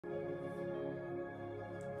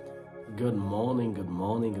Good morning, good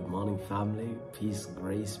morning, good morning, family. Peace,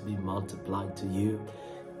 grace be multiplied to you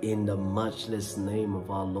in the matchless name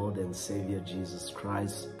of our Lord and Savior Jesus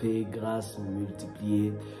Christ. Paix, grâce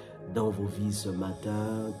multipliée dans vos vies ce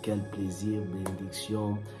matin. Quel plaisir,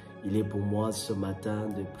 bénédiction. Il est pour moi ce matin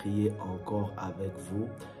de prier encore avec vous.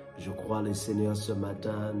 Je crois le Seigneur ce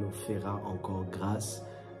matin nous fera encore grâce.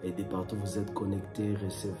 Et de partout vous êtes connectés,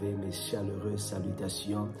 recevez mes chaleureuses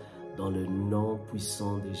salutations. Dans le nom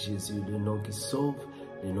puissant de Jésus, le nom qui sauve,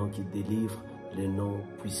 le nom qui délivre, le nom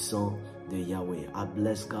puissant de Yahweh. I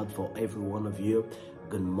bless God for every one of you.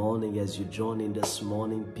 Good morning as you join in this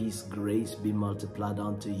morning. Peace, grace be multiplied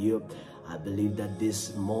unto you. I believe that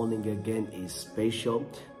this morning again is special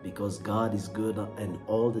because God is good and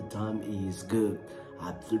all the time He is good.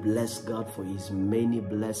 I bless God for His many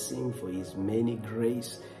blessings, for His many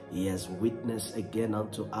grace. He has witnessed again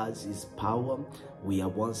unto us His power. We are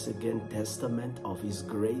once again testament of His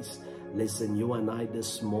grace. Listen, you and I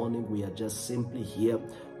this morning, we are just simply here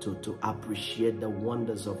to appreciate the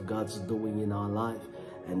wonders of God's doing in our life.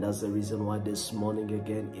 And that's the reason why this morning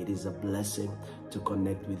again, it is a blessing to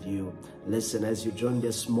connect with you. Listen, as you join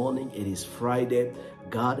this morning, it is Friday.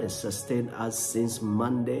 God has sustained us since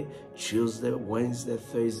Monday, Tuesday, Wednesday,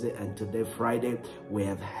 Thursday, and today, Friday. We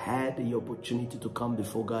have had the opportunity to come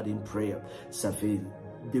before God in prayer. Ça fait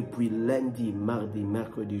depuis lundi, mardi,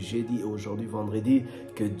 mercredi, jeudi et aujourd'hui vendredi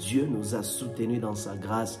que Dieu nous a soutenus dans sa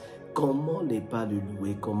grâce. Comment ne pas le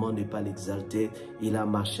louer, comment ne pas l'exalter? Il a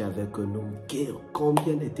marché avec nous.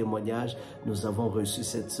 Combien de témoignages nous avons reçus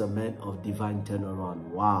cette semaine of divine turnaround?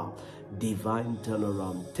 Wow! Divine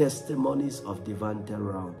turnaround. Testimonies of divine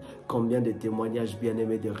turnaround. Combien de témoignages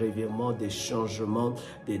bien-aimés de revirements, de changements,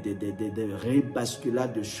 de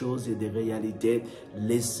rebasculades de choses et de réalités.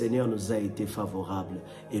 Le Seigneur nous a été favorable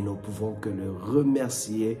et nous pouvons que le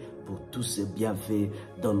remercier pour tous ces bienfaits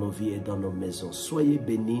dans nos vies et dans nos maisons. Soyez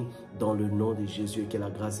bénis dans le nom de Jésus et que la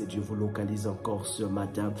grâce de Dieu vous localise encore ce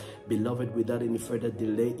matin. Beloved, without any further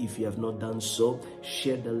delay, if you have not done so,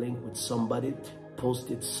 share the link with somebody.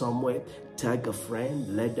 Post it somewhere, tag a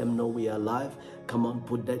friend, let them know we are live. Come on,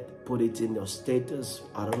 put it in your status.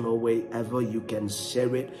 I don't know, wherever you can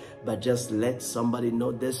share it, but just let somebody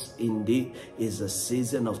know this indeed is a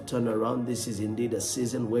season of turnaround. This is indeed a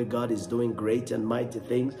season where God is doing great and mighty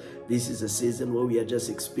things. This is a season where we are just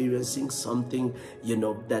experiencing something, you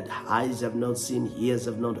know, that eyes have not seen, ears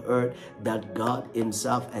have not heard, that God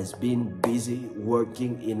Himself has been busy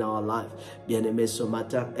working in our life. Bien-aimé, ce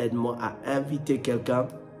matin, aide-moi à inviter quelqu'un.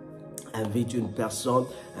 Invite une personne,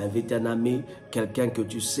 invite un ami, quelqu'un que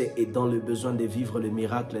tu sais est dans le besoin de vivre le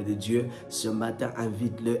miracle de Dieu. Ce matin,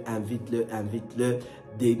 invite-le, invite-le, invite-le.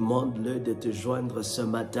 Demande-le de te joindre ce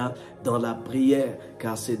matin dans la prière,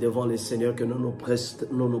 car c'est devant le Seigneur que nous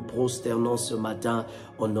nous prosternons ce matin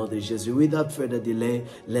au nom de Jésus. Without further delay,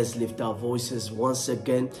 let's lift our voices once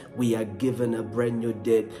again. We are given a brand new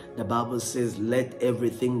day. The Bible says, let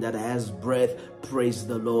everything that has breath praise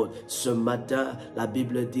the Lord. Ce matin, la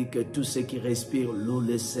Bible dit que tout ce qui respire loue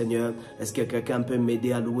le Seigneur. Est-ce que quelqu'un peut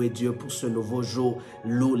m'aider à louer Dieu pour ce nouveau jour?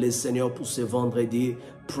 Loue le Seigneur pour ce vendredi.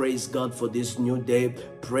 Praise God for this new day.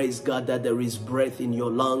 Praise God that there is breath in your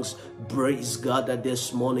lungs. Praise God that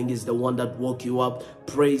this morning is the one that woke you up.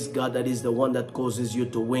 Praise God that is the one that causes you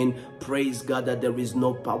to win. Praise God that there is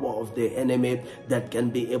no power of the enemy that can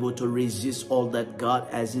be able to resist all that God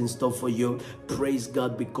has in store for you. Praise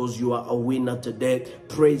God because you are a winner today.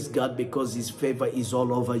 Praise God because His favor is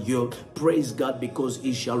all over you. Praise God because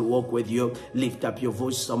He shall walk with you. Lift up your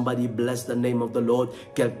voice. Somebody bless the name of the Lord.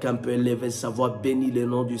 Quelqu'un peut lever sa voix. Bénis le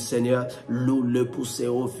nom du Seigneur. Loue-le pour ses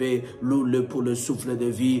hauts faits. Loue-le pour le souffle de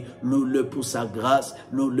vie. Loue-le pour sa grâce.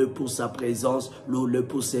 Loue-le pour sa présence. Loue-le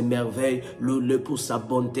pour ses merveilles. Loue-le pour sa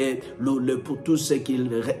bonté. Loue-le pour tout ce qu'il,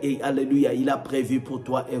 alléluia, il a prévu pour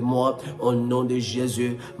toi et moi. Au nom de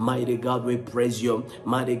Jésus. Mighty God, we praise you.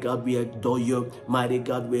 Mighty God, we adore you. Mighty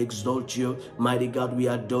God, we exalt you. Mighty God, we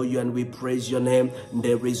adore you and we praise your name.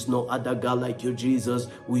 There is no other God like you, Jesus.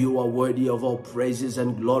 You are worthy of all praises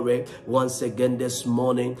and glory. Once again this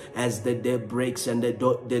morning, as the day breaks and the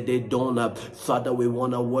day dawn up, Father, we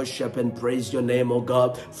want to worship and praise your name, oh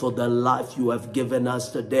God, for the life you have given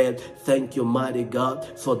us today. Thank you, mighty God,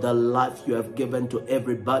 for the life you have given to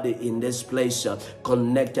everybody in this place,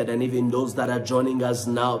 connected, and even those that are joining us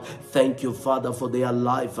now. Thank you, Father, for their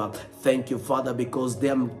life. Thank you, Father. Father, because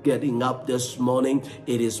them getting up this morning,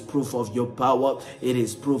 it is proof of your power. It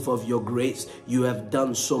is proof of your grace. You have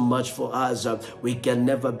done so much for us. We can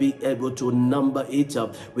never be able to number it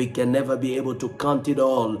up. We can never be able to count it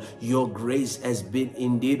all. Your grace has been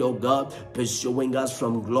indeed, oh God, pursuing us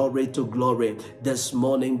from glory to glory. This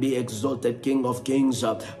morning be exalted, King of Kings,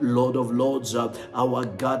 Lord of Lords, our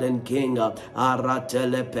God and King.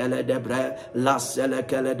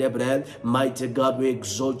 Mighty God, we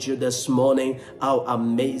exalt you this morning. How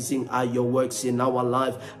amazing are your works in our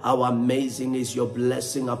life. How amazing is your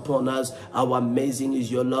blessing upon us. How amazing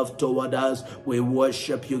is your love toward us. We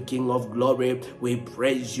worship you, King of glory. We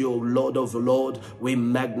praise you, Lord of Lords. We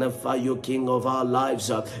magnify you, King of our lives.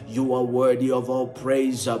 You are worthy of all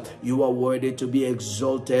praise. You are worthy to be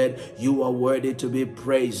exalted. You are worthy to be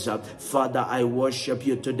praised. Father, I worship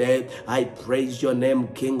you today. I praise your name,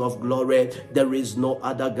 King of glory. There is no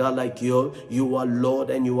other God like you. You are Lord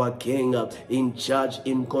and you are King, in charge,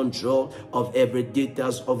 in control of every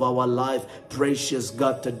details of our life. Precious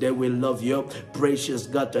God, today we love you. Precious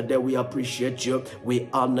God, today we appreciate you. We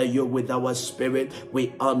honor you with our spirit.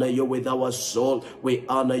 We honor you with our soul. We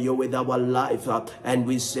honor you with our life. And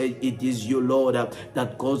we say it is you, Lord,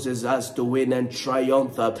 that causes us to win and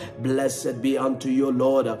triumph. Blessed be unto you,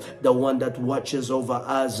 Lord, the one that watches over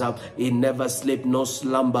us. He never sleep nor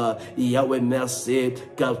slumber. Yahweh, merci,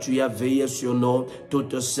 car tu as veillé sur nous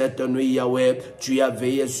toute cette nuit, Yahweh. Tu as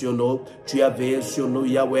veillé sur nous. Tu as veillé sur nous,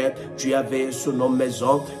 Yahweh. Tu as veillé sur nos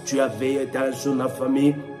maisons. Tu as veillé sur nos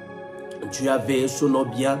familles. Tu as veillé sur nos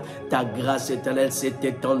biens. Ta grâce éternelle s'est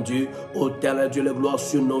étendue. Ô éternel Dieu, la gloire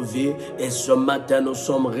sur nos vies. Et ce matin, nous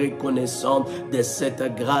sommes reconnaissants de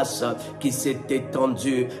cette grâce qui s'est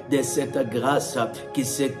étendue. De cette grâce qui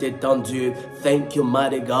s'est étendue. Thank you,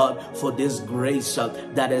 mighty God, for this grace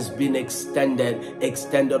that has been extended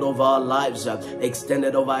over our lives,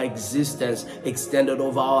 extended over our existence, extended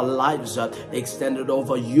over our lives, extended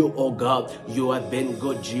over you, oh God. You have been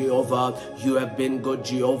good, Jehovah. You have been good,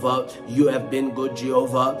 Jehovah. You have been good,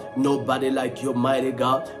 Jehovah. Nobody like you, mighty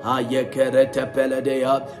God.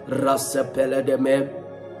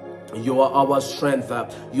 You are our strength.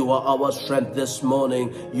 You are our strength this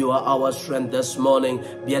morning. You are our strength this morning.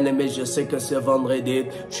 Bien-aimé, je sais que c'est vendredi.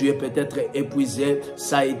 Tu es peut-être épuisé.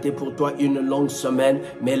 Ça a été pour toi une longue semaine.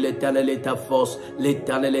 Mais l'Éternel est ta force.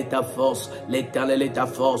 L'Éternel est ta force. L'Éternel est ta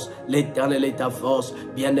force. L'Éternel est ta force.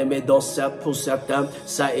 Bien-aimé, pour certains,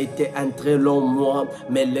 ça a été un très long mois.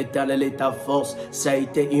 Mais l'Éternel est ta force. Ça a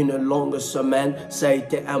été une longue semaine. Ça a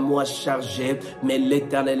été un mois chargé. Mais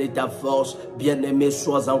l'Éternel est ta force. Bien-aimé,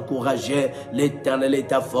 sois encouragé. L'Éternel est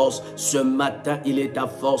ta force. Ce matin, il est ta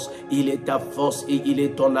force. Il est ta force et il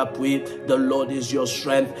est ton appui. The Lord is your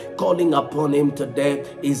strength. Calling upon him today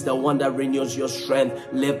is the one that renews your strength.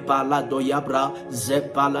 Le pala doyabra, ze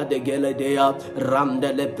pala de geledea,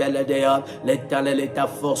 ramde le peledea. L'Éternel est ta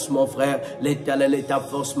force, mon frère. L'Éternel est ta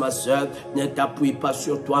force, ma soeur. Ne t'appuie pas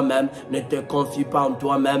sur toi-même. Ne te confie pas en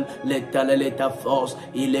toi-même. L'Éternel est ta force.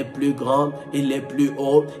 Il est plus grand. Il est plus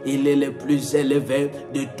haut. Il est le plus élevé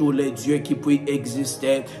de tous les dieux qui puissent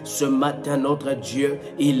exister. Ce matin, notre Dieu,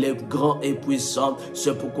 il est grand et puissant.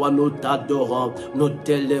 C'est pourquoi nous t'adorons, nous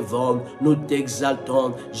t'élevons, nous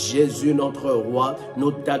t'exaltons. Jésus, notre roi,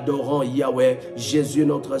 nous t'adorons, Yahweh. Jésus,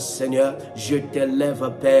 notre Seigneur, je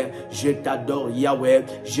t'élève, Père. Je t'adore, Yahweh.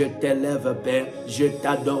 Je t'élève, Père. Je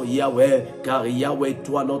t'adore, Yahweh. Car Yahweh,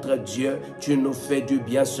 toi, notre Dieu, tu nous fais du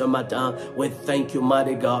bien ce matin. We thank you,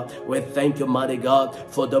 mighty God. We thank you, mighty God,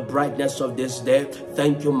 for the brightness of this day.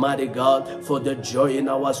 Thank you, mighty God, for the joy in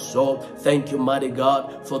our soul. Thank you, mighty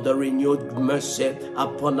God, for the renewed mercy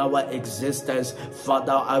upon our existence.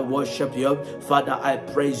 Father, I worship you. Father, I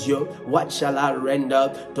praise you. What shall I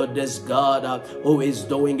render to this God who is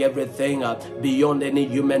doing everything beyond any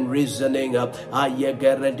human reasoning? There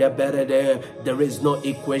is no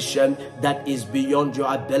equation that is beyond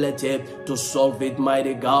your ability to solve it,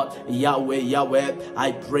 mighty God. Yahweh, Yahweh,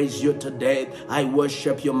 I praise you today. I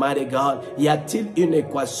worship you, mighty God. Y a-t-il une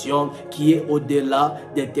équation qui est au-delà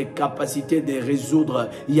de tes capacités de résoudre?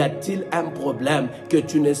 Y a-t-il un problème que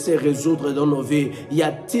tu ne sais résoudre dans nos vies? Y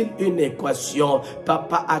a-t-il une équation,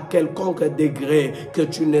 papa, à quelconque degré que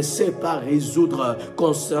tu ne sais pas résoudre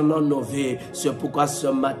concernant nos vies? C'est pourquoi ce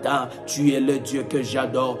matin, tu es le Dieu que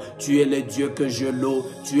j'adore, tu es le Dieu que je loue,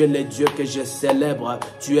 tu es le Dieu que je célèbre,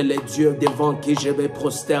 tu es le Dieu devant qui je me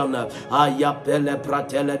prosterne. Ayapele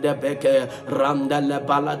pratele de beke, randele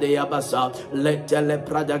balade yabasa, letele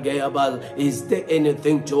Is there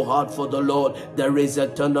anything too hard for the Lord? There is a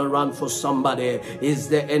turnaround for somebody. Is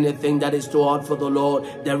there anything that is too hard for the Lord?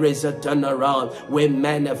 There is a turnaround. When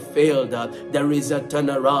men have failed, there is a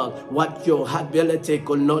turnaround. What your ability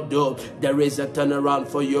could not do, there is a turnaround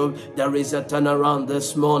for you. There is a turnaround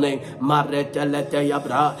this morning. Maretelete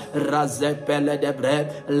yabra, razepele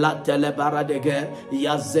debre, latele baradege,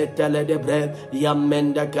 yazetele debre,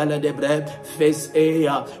 yamende kele debre. Face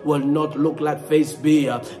A will not look like face B.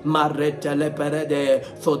 Maretele perede,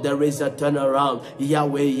 for there is a turnaround.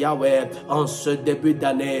 Yahweh, Yahweh, en ce début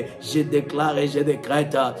d'année, je déclare et je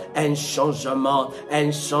décrète un changement,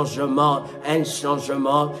 un changement, un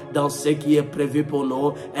changement dans ce qui est prévu pour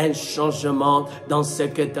nous, un changement dans ce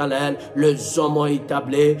qu'Éternel, les hommes ont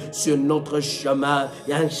établi sur notre chemin.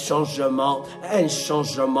 Il y a un changement, un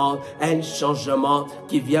changement, un changement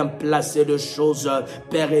qui vient placer les choses,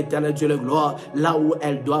 Père éternel Dieu de gloire, là où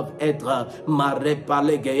elles doivent être. Mare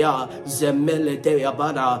palegeya, zemelete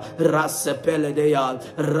yabara, rasepeledeya,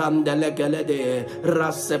 randelegeledeya,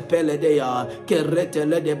 rasepeledeya,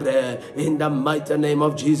 kereteledebre. In the mighty name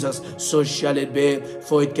of Jesus, so shall it be,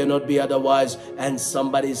 for it cannot be otherwise. And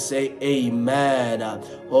somebody say amen.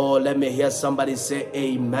 Oh, let me hear somebody say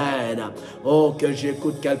amen. Oh, que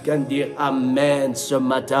j'écoute quelqu'un dire amen ce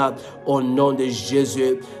matin au nom de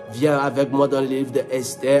Jésus. Viens avec moi dans le livre de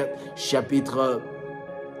Esther, chapitre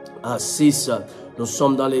 6. Nous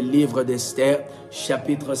sommes dans le livre d'Esther,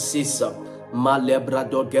 chapitre 6.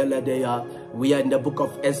 We are in the book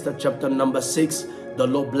of Esther, chapter number 6. The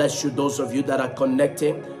Lord bless you, those of you that are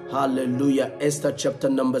connecting. Hallelujah. Esther, chapter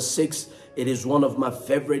number 6. It is one of my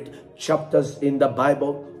favorite chapters in the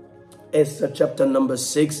Bible. Esther, chapter number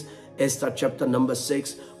 6. Esther, chapter number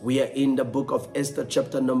 6. We are in the book of Esther,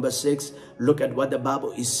 chapter number 6. Look at what the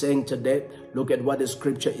Bible is saying today. Look at what the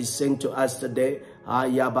scripture is saying to us today.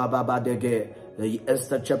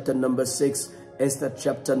 Esther, chapter number 6. Esther,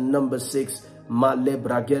 chapter number 6.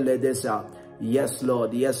 Yes,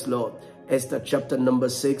 Lord. Yes, Lord. Esther, chapter number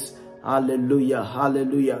 6. Hallelujah.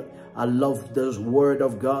 Hallelujah. I love this word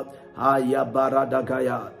of God.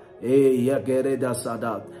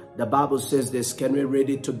 The Bible says this. Can we read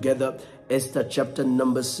it together? Esther chapter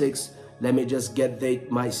number 6. Let me just get there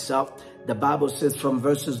myself. The Bible says from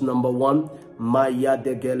verses number 1.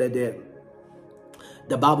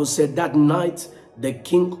 The Bible said that night the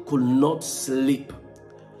king could not sleep.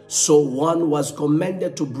 So one was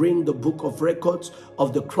commanded to bring the book of records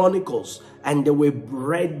of the chronicles, and they were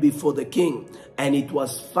read before the king. And it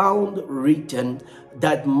was found written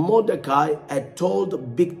that Mordecai had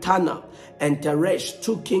told Bigthana and Teresh,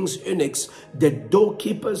 two king's eunuchs, the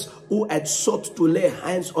doorkeepers who had sought to lay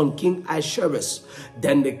hands on King Ahasuerus.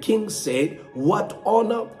 Then the king said, what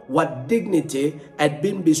honor, what dignity had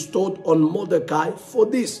been bestowed on Mordecai for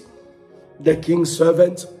this? The king's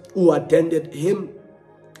servants who attended him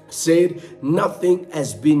said, nothing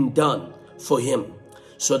has been done for him.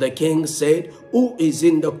 So the king said, who is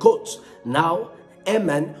in the court? Now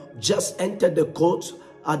Haman just entered the court,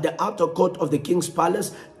 the outer court of the king's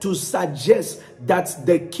palace, to suggest that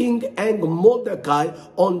the king hang Mordecai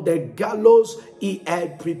on the gallows he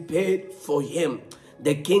had prepared for him.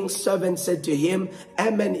 The king's servant said to him,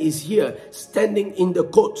 Haman is here, standing in the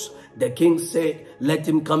court. The king said, let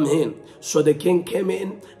him come in. So the king came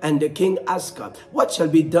in, and the king asked her, what shall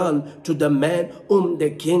be done to the man whom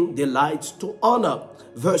the king delights to honor?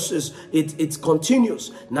 Verses, it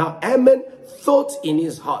continues. Now Haman thought in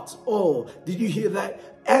his heart. Oh, did you hear that?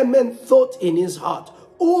 Haman thought in his heart,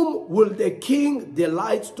 whom will the king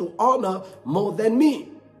delight to honor more than me?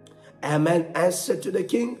 Haman answered to the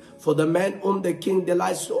king, for the man whom the king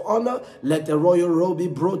delights to honor, let a royal robe be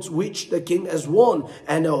brought which the king has worn,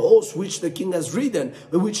 and a horse which the king has ridden,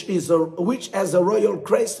 which has a royal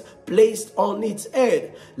crest placed on its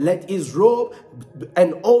head. Let his robe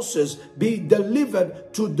and horses be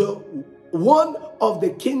delivered to the one of the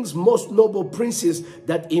king's most noble princes,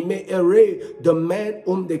 that he may array the man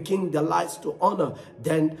whom the king delights to honor.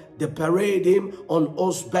 Then they parade him on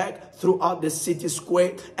horseback throughout the city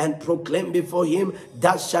square and proclaim before him,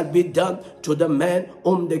 that shall be done to the man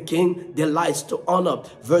whom the king delights to honor.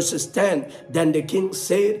 Verses 10, then the king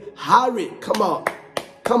said, hurry, come on,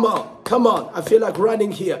 come on, come on. I feel like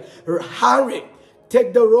running here. Hurry,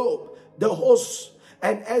 take the robe, the horse,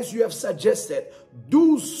 and as you have suggested,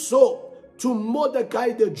 do so to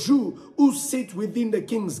Mordecai the Jew who sit within the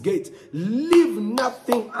king's gate. Leave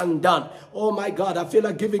nothing undone. Oh my God, I feel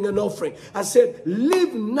like giving an offering. I said,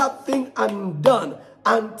 leave nothing undone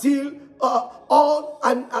until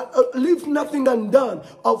leave nothing undone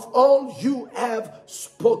of all you have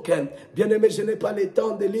spoken. Bien-aimé, je n'ai pas le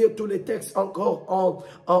temps de lire tous les textes encore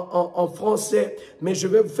en français, mais je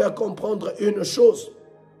vais vous faire comprendre une chose.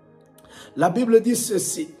 La Bible dit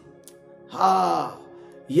ceci. La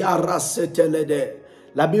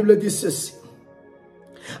Bible dit ceci.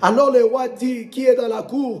 Alors le roi dit, qui est dans la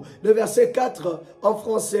cour, le verset 4 en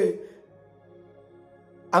français.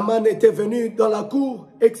 Aman était venu dans la cour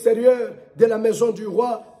extérieure de la maison du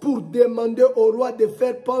roi pour demander au roi de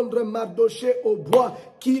faire pendre Mardoché au bois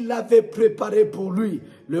qu'il avait préparé pour lui.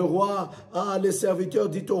 Le roi, le serviteur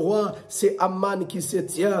dit au roi, c'est Aman qui se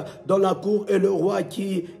tient dans la cour et le roi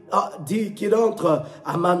qui dit qu'il entre.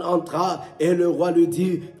 Aman entra et le roi lui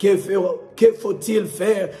dit, que faut-il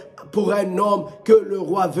faire pour un homme que le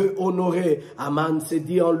roi veut honorer? Aman s'est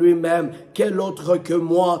dit en lui-même, quel autre que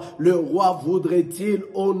moi le roi voudrait-il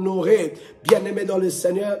honorer? Bien-aimé dans le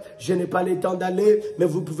Seigneur, je n'ai pas le temps d'aller, mais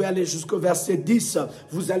vous pouvez aller jusqu'au verset 10.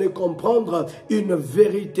 Vous allez comprendre une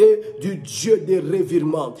vérité du Dieu des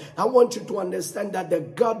revirements. I want you to understand that the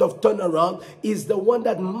God of turnaround is the one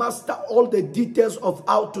that masters all the details of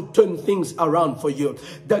how to turn things around for you.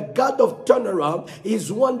 The God of turnaround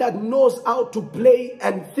is one that knows how to play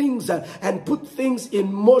and put things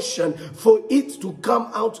in motion for it to come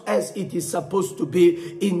out as it is supposed to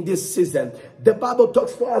be in this season. The Bible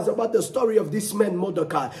talks to us about the story of this man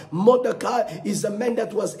Mordecai. Mordecai is a man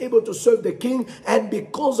that was able to serve the king, and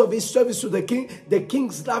because of his service to the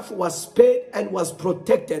king's life was spared and was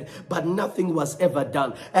protected, but nothing was ever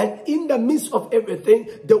done. And in the midst of everything,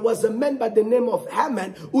 there was a man by the name of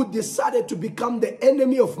Haman who decided to become the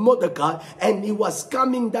enemy of Mordecai, and he was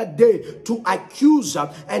coming that day to accuse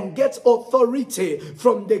and get authority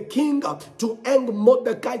from the king to hang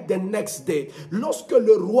Mordecai the next day. Lorsque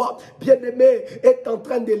le roi bien-aimé est en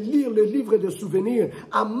train de lire le livre de souvenirs,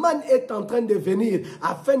 Aman est en train de venir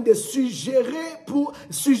afin de suggérer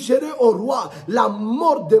au roi la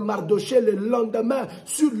mort de Mardoché le lendemain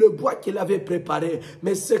sur le bois qu'il avait préparé.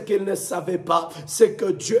 Mais ce qu'il ne savait pas, c'est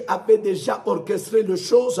que Dieu avait déjà orchestré les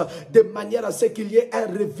choses de manière à ce qu'il y ait un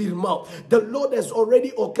revirement. The Lord has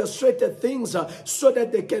already orchestrated things so that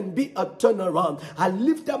there can be a turnaround. I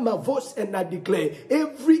lift up my voice and I declare,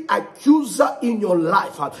 every accuser in your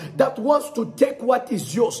life that wants to take what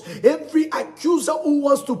is yours, every accuser who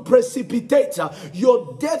wants to precipitate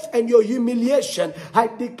your death and your humiliation, I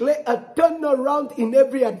declare a turnaround in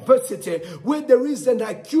every adversity. Where there is an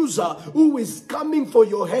accuser who is coming for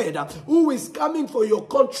your head, who is coming for your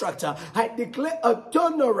contract, I declare a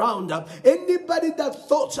turnaround. Anybody that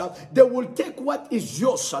thought they will take what is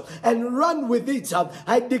yours and run with it,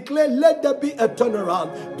 I declare, let there be a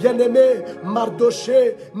turnaround. Bien-aimé,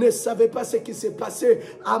 Mardoché ne savait pas ce qui s'est passé.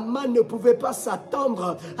 Aman ne pouvait pas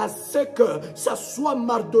s'attendre à ce que ça soit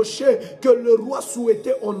Mardoché que le roi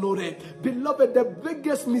souhaitait honorer. Beloved, the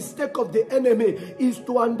biggest mistake of the enemy is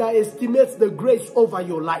to underestimate the grace over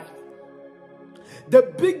your life. The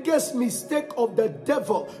biggest mistake of the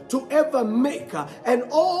devil to ever make, and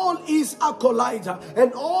all his acolytes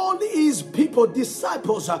and all his people,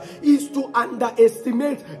 disciples, is to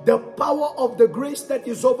underestimate the power of the grace that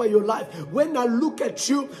is over your life. When I look at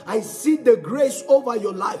you, I see the grace over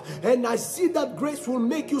your life, and I see that grace will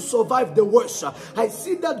make you survive the worst. I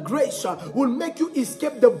see that grace will make you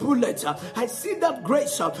escape the bullet. I see that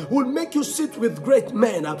grace will make you sit with great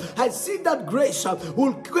men. I see that grace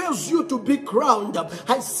will cause you to be crowned.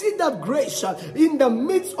 I see that grace in the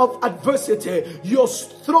midst of adversity. Your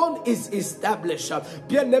throne is established.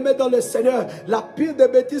 Bien-aimé dans le Seigneur, la pire des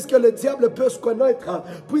bêtises que le diable peut se connaître,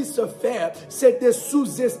 puisse faire, c'est de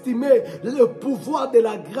sous-estimer le pouvoir de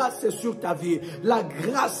la grâce sur ta vie. La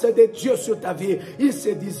grâce de Dieu sur ta vie. Il se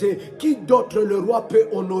disait, qui d'autre le roi peut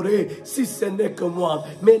honorer si ce n'est que moi?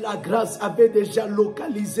 Mais la grâce avait déjà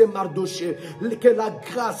localisé Mardoché. Que la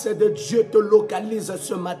grâce de Dieu te localise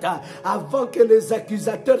ce matin. Avant que les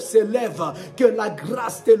accusateurs s'élèvent, que la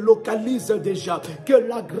grâce te localise déjà, que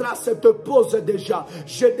la grâce te pose déjà.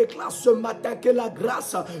 Je déclare ce matin que la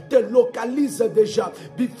grâce te localise déjà.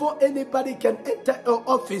 Before anybody can enter your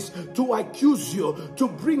office to accuse you, to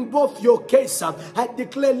bring both your case, I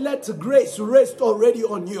declare, let grace rest already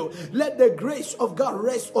on you. Let the grace of God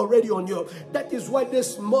rest already on you. That is why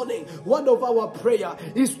this morning, one of our prayer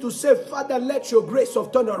is to say, Father, let your grace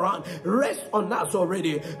of turnaround rest on us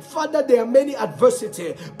already. Father, there are many adversities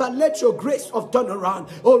adversity, but let your grace of turnaround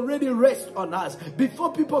already rest on us.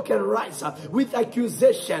 Before people can rise with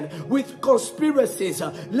accusation, with conspiracies,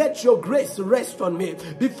 let your grace rest on me.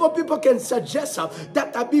 Before people can suggest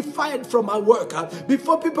that I be fired from my work,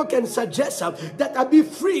 before people can suggest that I be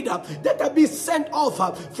freed, that I be sent off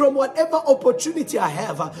from whatever opportunity I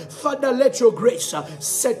have, Father, let your grace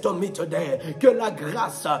set on me today. Que la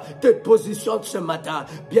grâce te positionne ce matin.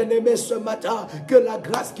 Bien-aimé, ce matin, que la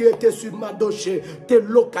grâce qui était sur ma dossier te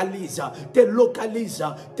localise, te localise,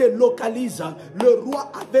 te localise. Le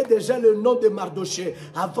roi avait déjà le nom de Mardoché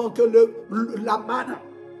avant que la manne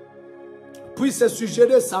puisse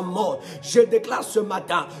suggérer sa mort. Je déclare ce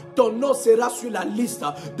matin, ton nom sera sur la liste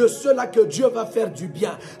de ceux-là que Dieu va faire du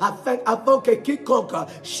bien, avant que quiconque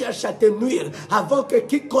cherche à te nuire, avant que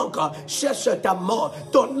quiconque cherche ta mort.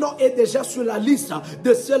 Ton nom est déjà sur la liste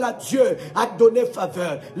de ceux-là Dieu a donné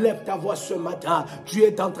faveur. Lève ta voix ce matin. Tu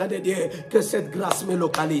es en train de dire que cette grâce me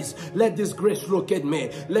localise. Let this grace locate me.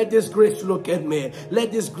 Let this grace locate me. Let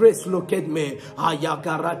this grace locate me.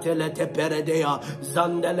 Ayakarate te peredea.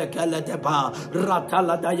 Zandele kele te ba.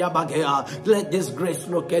 Let this grace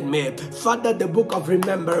locate me. Father, the book of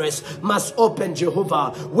remembrance must open,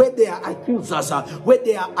 Jehovah, where there are accusers, where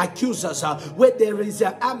there are accusers, where there is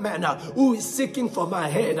a man who is seeking for my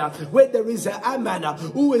head, where there is a man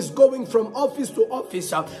who is going from office to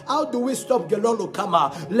office. How do we stop Guelord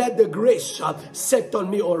Lukama? Let the grace set on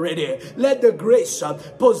me already. Let the grace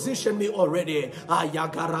position me already.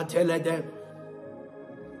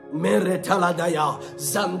 Meretaladaya,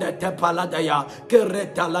 Zande Tepaladaya,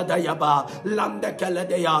 Keretaladaya ba, Lande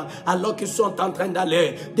Kaladaya, alors qu'ils sont en train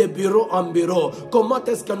d'aller de bureau en bureau. Comment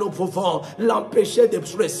est-ce que nous pouvons l'empêcher de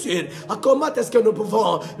réussir? Comment est-ce que nous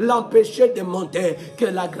pouvons l'empêcher de monter? Que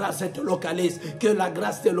la grâce te localise, que la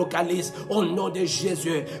grâce te localise au nom de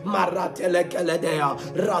Jésus. Maratele Kaladaya,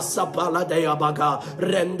 Rasa Paladaya baga,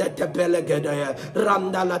 Rende Tepelegedaya,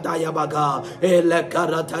 Randaladaya baga, et le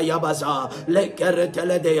Karataya baza, le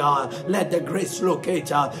Kereteledaya. Let the grace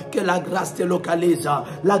locate, que la grâce te localise,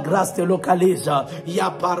 la grâce te localise. Ya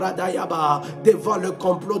paradayaba, devant le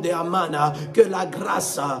complot de Haman, que la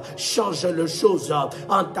grâce change les choses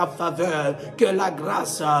en ta faveur, que la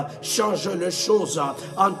grâce change les choses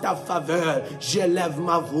en ta faveur. J'élève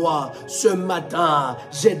ma voix ce matin,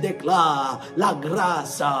 je déclare, la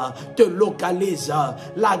grâce te localise,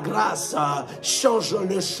 la grâce change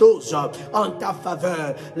les choses en ta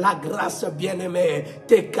faveur, la grâce bien-aimée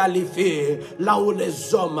te qualifie là où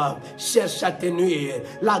les hommes cherchent à te nuire.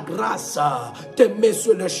 La grâce te met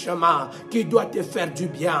sur le chemin qui doit te faire du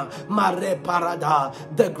bien. Mare parada,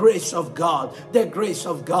 the grace of God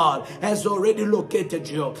has already located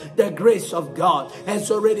you. The grace of God has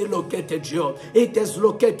already located you. It has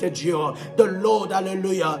located you. The Lord,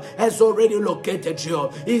 hallelujah, has already located you.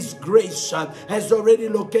 His grace has already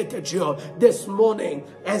located you. This morning,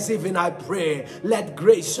 as even I pray, let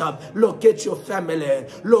grace locate your family.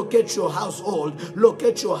 Locate your household,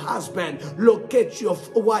 locate your husband, locate your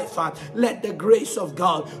wife. Let the grace of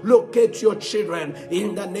God locate your children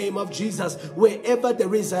in the name of Jesus. Wherever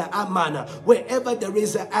there is a man, wherever there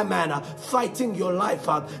is a man fighting your life,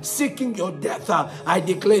 seeking your death, I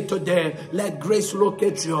declare today, let grace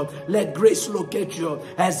locate you. Let grace locate you.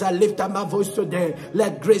 As I lift up my voice today,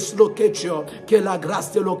 let grace locate you. Que la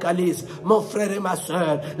grâce te localise. Mon frère et ma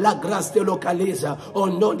soeur, la grâce te localise. Au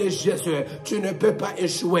nom de Jésus, tu ne peux pas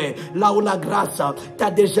échouer. Là où la grâce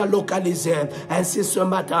t'a déjà localisé. Ainsi ce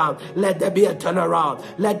matin, let there be a turnaround.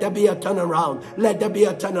 Let there be a turnaround. Let there be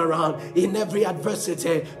a turnaround in every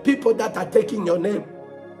adversity. People that are taking your name,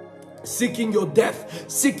 seeking your death,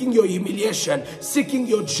 seeking your humiliation, seeking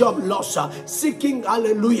your job loss, seeking,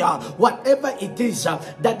 hallelujah, whatever it is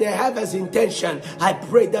that they have as intention. I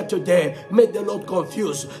pray that today, may the Lord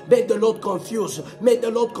confuse, may the Lord confuse, may the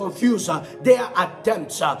Lord confuse their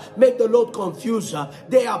attempts, may the Lord confuse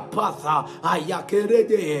their path.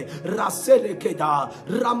 Ayakerede, raselekeda,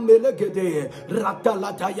 ramelegede,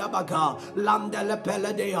 ratalatayabaga,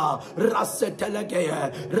 landelepeledea,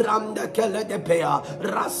 rasetelegea, ramdekeledepea,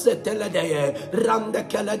 rasetelegea. Randa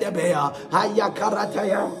Kaladebea,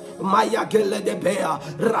 Ayakarataya, Maya Kaladebea,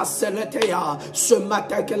 Raseletea. Ce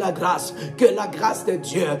matin, que la grâce de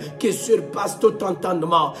Dieu qui surpasse tout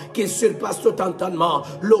entendement,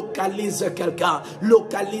 localise quelqu'un,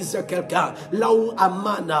 là où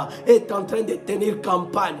Haman est en train de tenir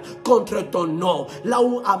campagne contre ton nom, là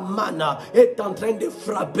où Haman est en train de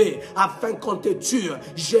frapper afin qu'on te tue.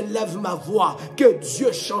 Je lève ma voix, que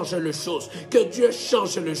Dieu change les choses, que Dieu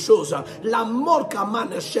change les choses. chose. La mort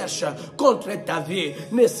qu'Aman cherche contre ta vie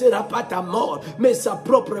ne sera pas ta mort, mais sa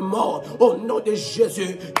propre mort. Au nom de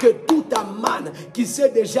Jésus, que tout Aman qui s'est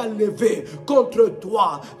déjà levé contre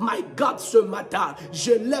toi, my God, ce matin,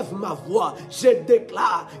 je lève ma voix, je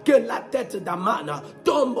déclare que la tête d'Aman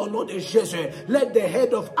tombe au nom de Jésus. Let the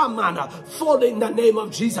head of Aman fall in the name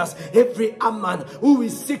of Jesus. Every Aman who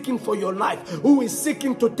is seeking for your life, who is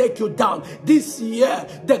seeking to take you down, this year,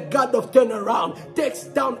 the God of turnaround takes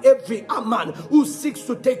down every Aman who seeks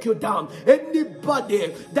to take you down.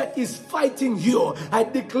 Anybody that is fighting you, I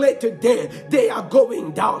declare today, they are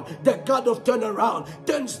going down. The God of turnaround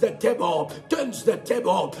turns the table, turns the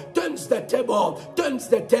table, turns the table, turns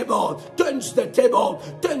the table, turns the table,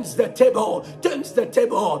 turns the table, turns the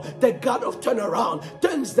table. The God of turnaround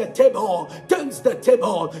turns the table, turns the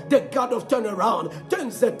table. The God of turnaround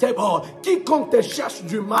turns the table. Quiconque te cherche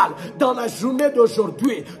du mal dans la journée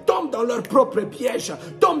d'aujourd'hui tombe dans leur propre piège,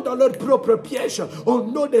 tombe dans leur propre piège. Au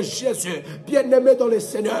nom de Jésus, bien-aimé dans le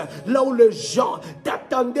Seigneur, là où les gens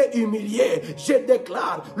t'attendaient humilié, je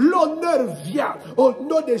déclare, l'honneur vient au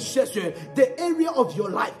nom de Jésus. The area of your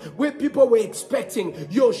life where people were expecting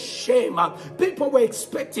your shame, people were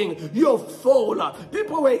expecting your fall,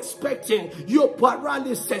 people were expecting your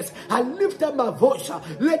paralysis. I lift up my voice,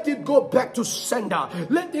 let it go back to sender,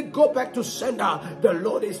 let it go back to sender. The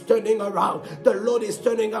Lord is turning around, the Lord is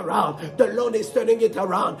turning around, the Lord is turning it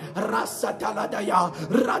around.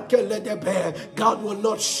 God will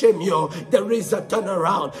not shame you, there is a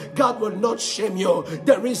turnaround. God will not shame you,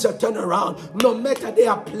 there is a turnaround. No matter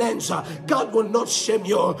their plans, God will not shame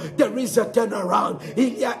you, there is a turnaround.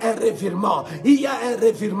 Il y a un revirement, il y a un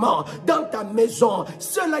revirement dans ta maison.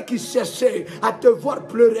 Ceux-là qui cherchaient à te voir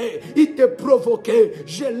pleurer, ils te provoquaient.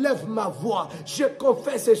 Je lève ma voix, je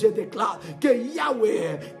confesse et je déclare que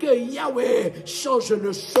Yahweh change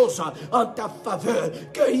les choses en ta faveur,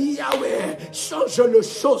 que Yahweh change les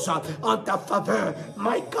choses en ta faveur.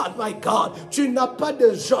 My God, tu n'as pas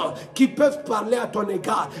de gens qui peuvent parler à ton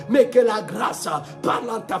égard, mais que la grâce parle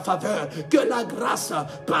en ta faveur, que la grâce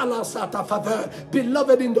parle en ta faveur.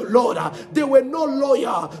 Beloved in the Lord, there were no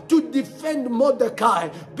lawyers to defend Mordecai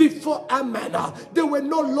before Haman. There were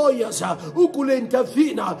no lawyers who could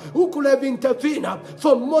intervene,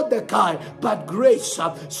 for Mordecai, but grace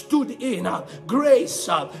stood in. Grace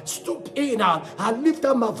stood in. I lift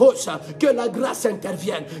up my voice, que la grâce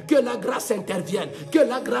intervienne, que la grâce intervienne, que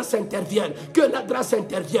la grâce intervienne, que la grâce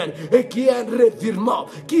intervienne, et qu'il y ait un revirement,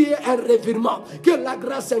 que la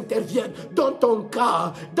grâce intervienne dans ton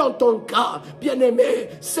cas, bien-aimé.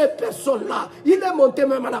 Ces personnes-là, il est monté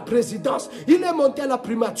même à la présidence, il est monté à la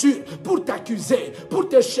primature pour t'accuser, pour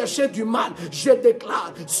te chercher du mal. Je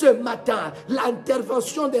déclare ce matin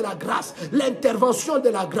l'intervention de la grâce, l'intervention de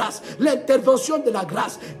la grâce, l'intervention de la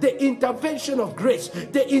grâce, the intervention of grace,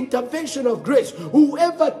 the intervention of grace.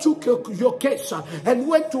 Whoever took your case and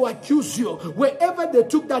went to accuse you, wherever they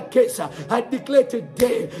took that case, I declare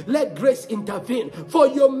today, let grace intervene. For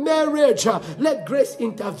your marriage, let grace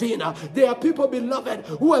intervene. There are people, beloved,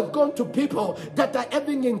 who have gone to people that are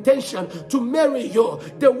having intention to marry you.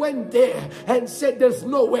 They went there and said, there's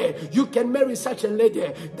no way you can marry such a lady.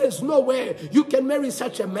 There's no way you can marry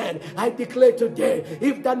such a man. I declare today,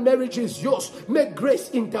 if that marriage is yours, make grace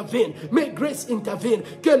intervene. Make grace intervene.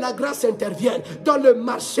 Que la grâce intervienne dans le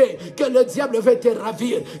marché, que le diable veut te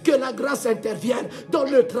ravir. Que la grâce intervienne dans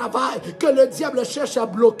le travail, que le diable cherche à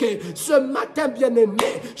bloquer. Ce matin,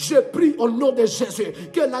 bien-aimé, je prie au nom de Jésus,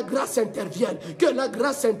 que la grâce intervienne, que la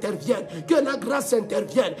grâce intervienne, que la grâce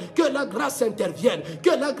intervienne, que la grâce intervienne,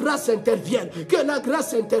 que la grâce intervienne, que la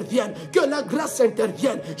grâce intervienne, que la grâce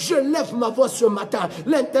intervienne. Je lève ma voix ce matin,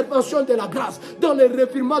 l'intervention de la grâce dans le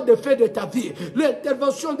revirement de fait de ta vie,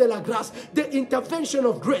 l'intervention de la grâce, the intervention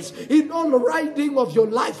of grace in all riding of your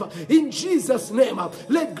life, in Jesus' name.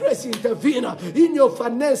 Let grace intervene in your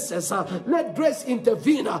finances, let grace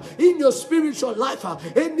intervene in your spiritual life.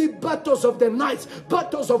 Any battles of the night,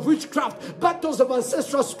 battles of witchcraft, battles of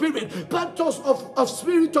ancestral spirit, battles of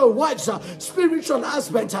spiritual wives, spiritual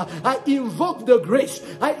husbands, I invoke the grace,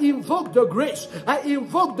 I invoke the grace, I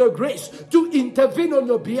invoke the grace to intervene on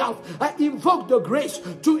your behalf. I invoke the grace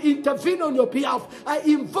to intervene on your behalf. I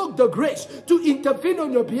invoke the grace to intervene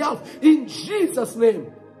on your behalf in Jesus' name.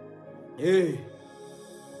 Hey.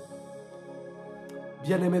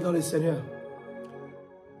 Bien-aimé dans le Seigneur.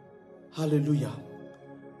 Alléluia.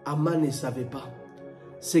 Haman ne savait pas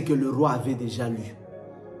ce que le roi avait déjà lu.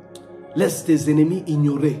 Laisse tes ennemis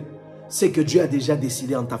ignorer ce que Dieu a déjà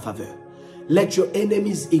décidé en ta faveur. Let your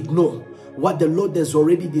enemies ignore what the Lord has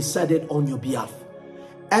already decided on your behalf.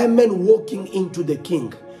 Haman walking into the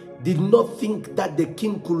king did not think that the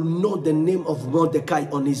king could know the name of Mordecai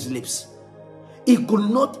on his lips. He could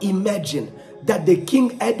not imagine that the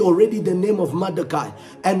king had already the name of Mordecai.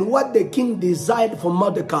 And what the king desired for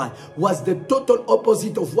Mordecai was the total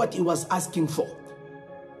opposite of what he was asking for.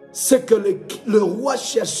 Ce que le roi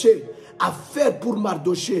cherchait à faire pour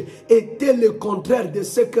Mardochée était le contraire de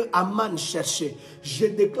ce que Aman cherchait. Je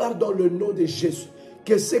déclare dans le nom de Jésus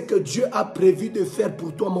que ce que Dieu a prévu de faire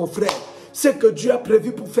pour toi, mon frère, ce que Dieu a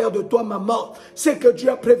prévu pour faire de toi, maman, ce que Dieu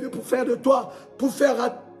a prévu pour faire de toi,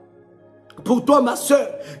 pour toi, ma soeur,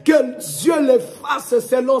 que Dieu le fasse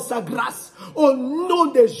selon sa grâce. Au nom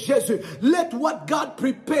de Jésus, let what God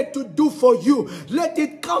prepared to do for you, let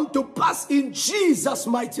it come to pass in Jesus'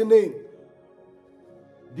 mighty name.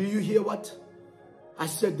 Do you hear what I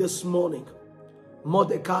said this morning?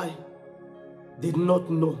 Mordecai did not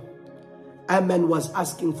know. Haman was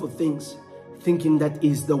asking for things, thinking that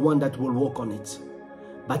he's the one that will work on it.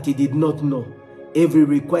 But he did not know. Every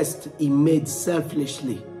request he made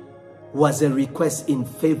selfishly was a request in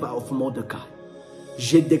favor of Mordecai.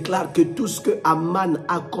 Je déclare que tout ce que Haman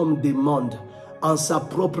a comme demande en sa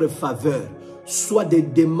propre faveur, soit des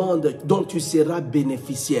demandes dont tu seras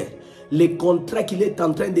bénéficiaire. Les contrats qu'il est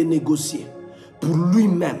en train de négocier pour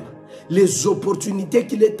lui-même, les opportunités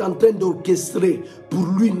qu'il est en train d'orchestrer pour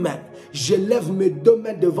lui-même. Je lève mes deux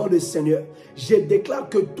mains devant le Seigneur. Je déclare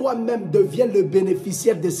que toi-même deviens le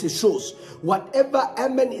bénéficiaire de ces choses. Whatever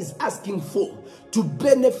Haman is asking for to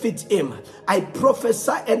benefit him, I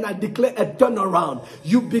prophesy and I declare a turnaround.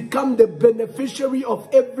 You become the beneficiary of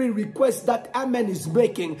every request that Haman is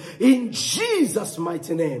making in Jesus'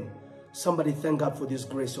 mighty name. Somebody thank God for this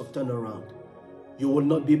grace of turnaround. You will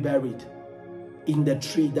not be buried in the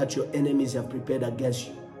tree that your enemies have prepared against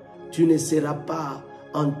you. Tu ne seras pas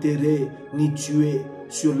enterré ni tué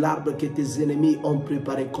sur l'arbre que tes ennemis ont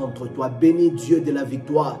préparé contre toi. Bénis Dieu de la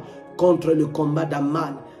victoire contre le combat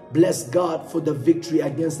d'Aman. Bless God for the victory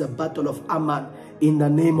against the battle of Aman. In the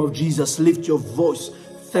name of Jesus, lift your voice.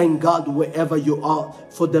 Thank God wherever you are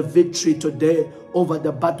for the victory today over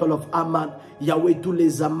the battle of Aman. Yahweh, tous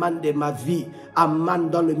les Aman de ma vie,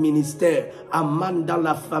 Aman dans le ministère, Aman dans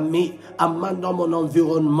la famille, Aman dans mon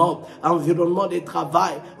environnement, environnement de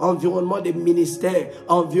travail, environnement de ministère,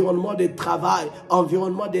 environnement de travail,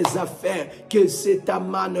 environnement des affaires, que cet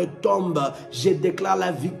Aman tombe. Je déclare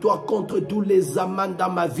la victoire contre tous les Aman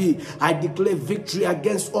dans ma vie. I declare victory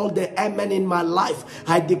against all the Aman in my life.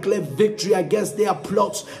 I declare victory against their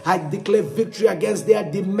plots. I declare victory against their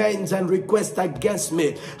demands and requests against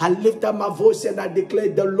me. I lift up my voice and I declare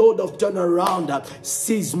the Lord of turnaround,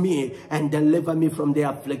 seize me and deliver me from the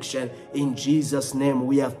affliction. In Jesus' name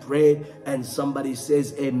we have prayed, and somebody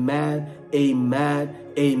says amen, amen,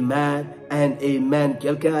 amen and amen.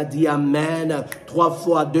 Quelqu'un a dit amen 3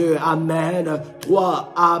 fois 2, amen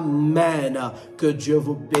 3, amen. Que Dieu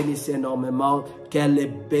vous bénisse énormément.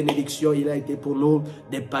 Quelle bénédiction il a été pour nous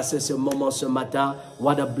de passer ce moment ce matin.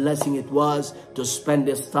 What a blessing it was to spend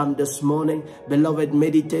this time this morning. Beloved,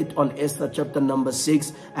 meditate on Esther chapter number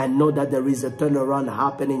 6 and know that there is a turnaround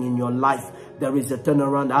happening in your life. There is a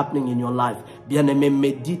turnaround happening in your life. Bien-aimé,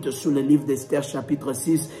 médite sur le livre d'Esther chapitre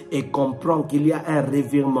 6 et comprends qu'il y a un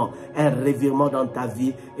revirement dans ta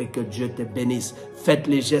vie et que Dieu te bénisse. Faites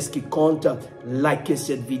les gestes qui comptent. Likez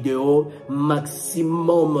cette vidéo.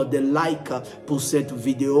 Maximum de likes pour cette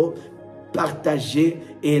vidéo. Partagez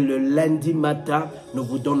et le lundi matin, nous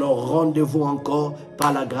vous donnons rendez-vous encore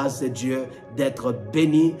par la grâce de Dieu d'être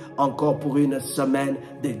bénis encore pour une semaine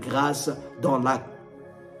de grâce dans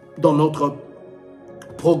notre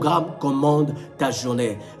programme Commande ta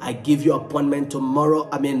journée. I give you appointment tomorrow,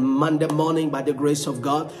 Monday morning by the grace of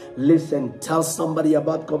God. Listen, tell somebody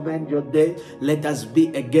about Command Your Day. Let us be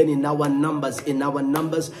again in our numbers.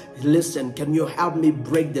 Listen, can you help me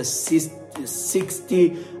break the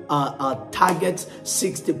 60 targets,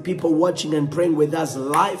 60 people watching and praying with us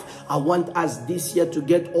live? I want us this year to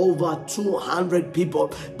get over 200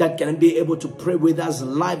 people that can be able to pray with us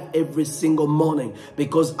live every single morning,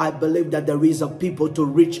 because I believe that there is a people to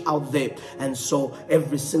reach out there. And so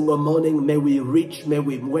every single morning, may we reach, may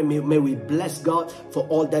we bless God for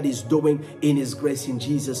all that He's doing in His grace in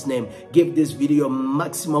Jesus' name. Give this video a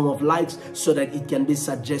maximum of likes so that it can be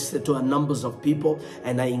suggested to a numbers of people.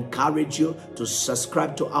 And I encourage you to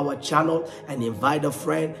subscribe to our channel and invite a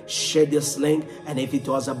friend, share this link, and if it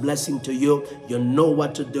was a blessing to you, you know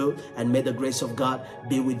what to do. And may the grace of God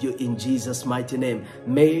be with you in Jesus' mighty name.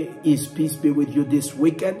 May His peace be with you this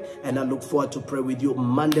weekend, and I look forward to pray with you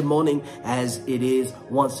Monday morning, as it is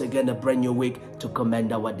once again a brand new week to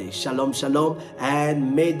commend our day. Shalom, shalom,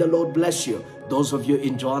 and may the Lord bless you. Those of you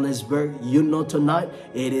in Johannesburg, you know tonight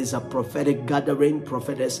it is a prophetic gathering.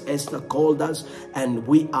 Prophetess Esther called us, and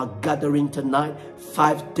we are gathering tonight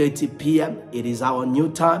 5:30 p.m. It is our new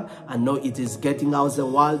time. I know it is getting us a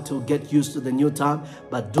while to get used to the new time,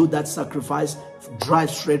 but do that sacrifice. Drive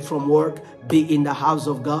straight from work, be in the house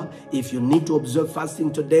of God. If you need to observe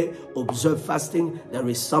fasting today, observe fasting. There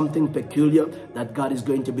is something peculiar that God is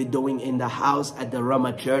going to be doing in the house at the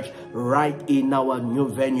Rama Church, right in our new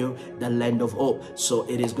venue, the Land of Hope. So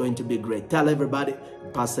it is going to be great. Tell everybody,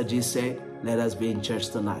 Pastor G said, let us be in church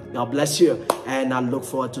tonight. God bless you. And I look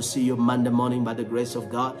forward to see you Monday morning by the grace of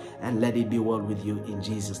God. And let it be well with you in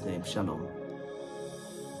Jesus' name. Shalom.